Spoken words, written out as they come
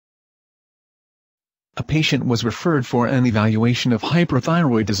a patient was referred for an evaluation of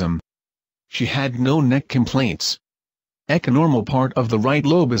hyperthyroidism. She had no neck complaints. Echonormal part of the right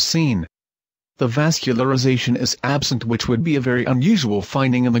lobe is seen. The vascularization is absent, which would be a very unusual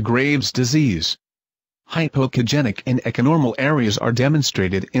finding in the Graves' disease. Hypoechogenic and echonormal areas are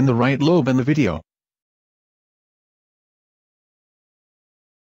demonstrated in the right lobe in the video.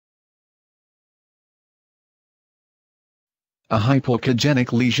 A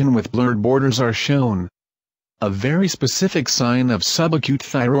hypoechogenic lesion with blurred borders are shown. A very specific sign of subacute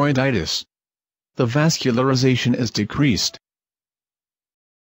thyroiditis. The vascularization is decreased.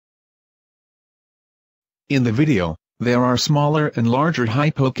 In the video, there are smaller and larger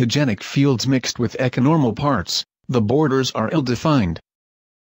hypoechogenic fields mixed with echonormal parts. The borders are ill-defined.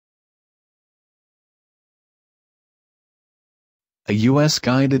 A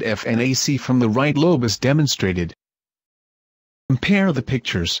US-guided FNAC from the right lobe is demonstrated. Compare the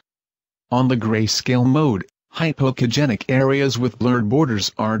pictures. On the grayscale mode, hypoechogenic areas with blurred borders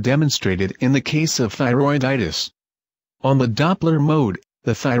are demonstrated in the case of thyroiditis. On the Doppler mode,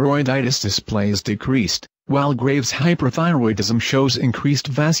 the thyroiditis display is decreased, while Graves' hyperthyroidism shows increased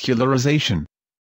vascularization.